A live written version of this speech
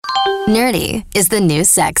Nerdy is the new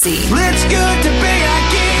sexy. It's good to be a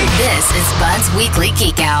geek. This is Bud's Weekly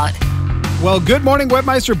Geek Out. Well, good morning,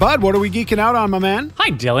 Webmeister Bud. What are we geeking out on, my man? Hi,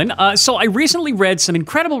 Dylan. So I recently read some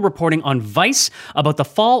incredible reporting on Vice about the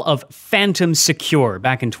fall of Phantom Secure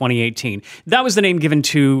back in 2018. That was the name given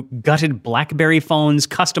to gutted BlackBerry phones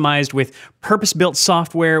customized with purpose-built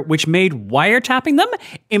software which made wiretapping them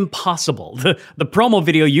impossible. The promo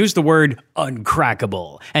video used the word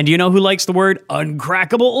uncrackable. And do you know who likes the word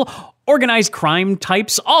uncrackable? Organized crime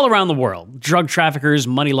types all around the world. Drug traffickers,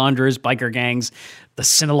 money launderers, biker gangs, the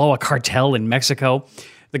Sinaloa cartel in Mexico.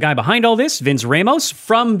 The guy behind all this, Vince Ramos,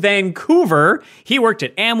 from Vancouver, he worked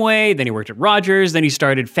at Amway, then he worked at Rogers, then he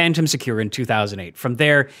started Phantom Secure in 2008. From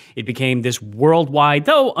there, it became this worldwide,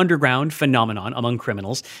 though underground, phenomenon among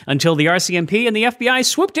criminals until the RCMP and the FBI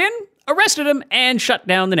swooped in, arrested him, and shut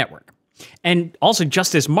down the network. And also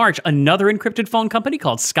just this March, another encrypted phone company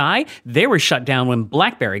called Sky, they were shut down when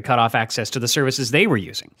BlackBerry cut off access to the services they were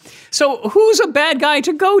using. So who's a bad guy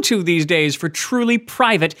to go to these days for truly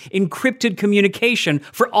private, encrypted communication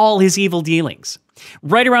for all his evil dealings?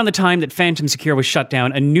 Right around the time that Phantom Secure was shut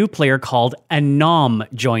down, a new player called Anom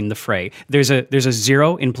joined the fray. There's a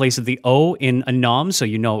zero in place of the O in Anom, so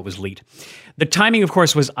you know it was leaked. The timing, of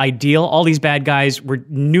course, was ideal. All these bad guys were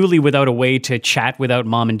newly without a way to chat without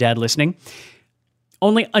mom and dad listening.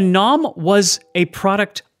 Only Anom was a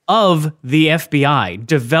product of the FBI,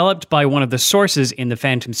 developed by one of the sources in the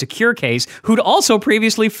Phantom Secure case, who'd also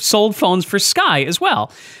previously sold phones for Sky as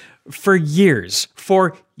well. For years,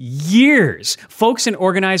 folks in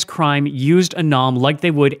organized crime used Anom like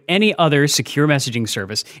they would any other secure messaging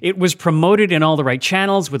service. It was promoted in all the right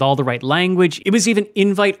channels with all the right language. It was even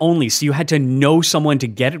invite only, so you had to know someone to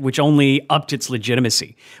get it, which only upped its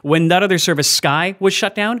legitimacy. When that other service, Sky, was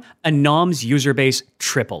shut down, Anom's user base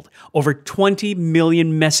tripled. Over 20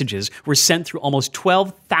 million messages were sent through almost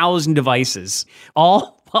 12,000 devices,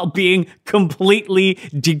 all while being completely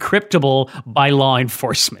decryptable by law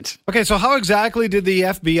enforcement. Okay, so how exactly did the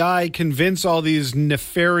FBI convince all these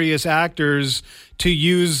nefarious actors to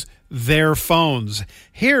use their phones?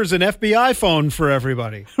 Here's an FBI phone for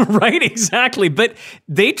everybody. Right, exactly. But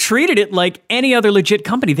they treated it like any other legit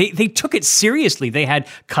company. They took it seriously. They had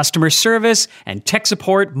customer service and tech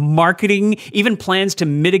support, marketing, even plans to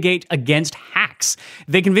mitigate against hacks.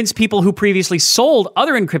 They convinced people who previously sold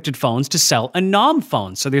other encrypted phones to sell Anom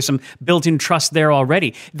phones. So there's some built-in trust there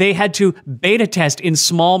already. They had to beta test in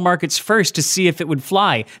small markets first to see if it would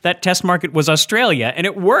fly. That test market was Australia, and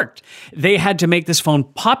it worked. They had to make this phone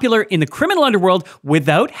popular in the criminal underworld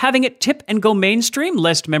without having it tip and go mainstream,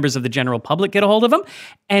 lest members of the general public get a hold of them.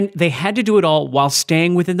 And they had to do it all while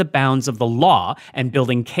staying within the bounds of the law and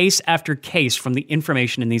building case after case from the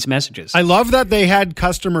information in these messages. I love that they had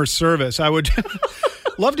customer service. I would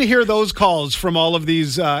love to hear those calls from all of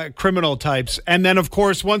these criminal types. And then, of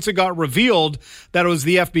course, once it got revealed that it was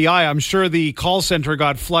the FBI, I'm sure the call center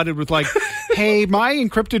got flooded with like, hey, my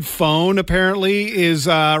encrypted phone apparently is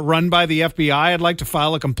run by the FBI. I'd like to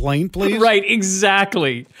file a complaint, please. Right,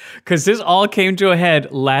 exactly. Because this all came to a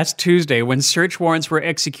head last Tuesday when search warrants were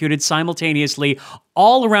executed simultaneously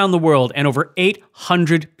all around the world, and over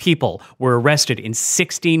 800 people were arrested in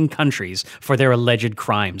 16 countries for their alleged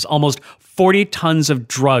crimes. Almost 40 tons of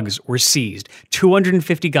drugs were seized,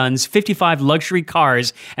 250 guns, 55 luxury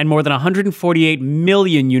cars, and more than 148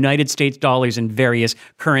 million United States dollars in various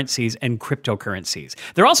currencies and cryptocurrencies.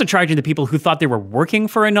 They're also charging the people who thought they were working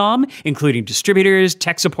for Anom, including distributors,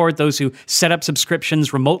 tech support, those who set up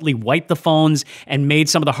subscriptions, remotely wiped the phones, and made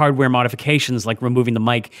some of the hardware modifications like removing the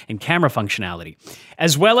mic and camera functionality.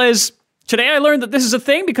 As well as, today I learned that this is a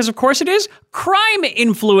thing because, of course it is, crime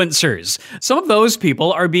influencers. Some of those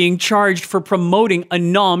people are being charged for promoting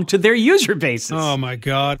Anom to their user bases. Oh, my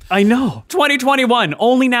God. I know. 2021.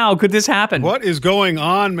 Only now could this happen. What is going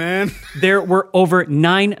on, man? There were over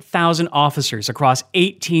 9,000 officers across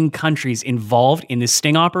 18 countries involved in this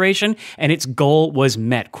sting operation, and its goal was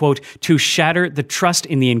met, quote, to shatter the trust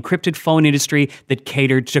in the encrypted phone industry that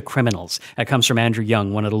catered to criminals. That comes from Andrew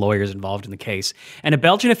Young, one of the lawyers involved in the case. And a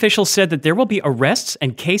Belgian official said that there will be arrests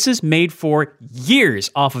and cases made for years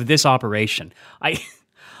off of this operation. I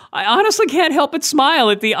honestly can't help but smile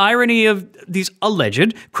at the irony of these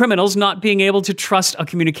alleged criminals not being able to trust a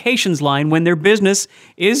communications line when their business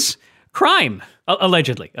is crime.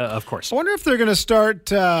 Allegedly, of course. I wonder if they're going to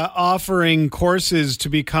start offering courses to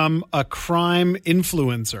become a crime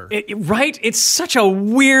influencer. Right? It's such a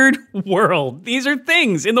weird world. These are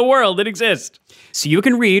things in the world that exist. So you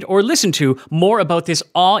can read or listen to more about this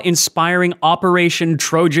awe-inspiring Operation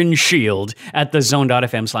Trojan Shield at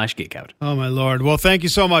thezone.fm/geekout. Oh, my Lord. Well, thank you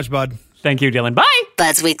so much, bud. Thank you, Dylan. Bye!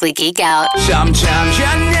 Bud's Weekly Geek Out. Sometimes you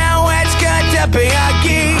know it's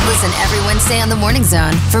Listen every Wednesday on The Morning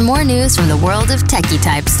Zone for more news from the world of techie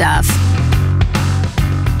type stuff.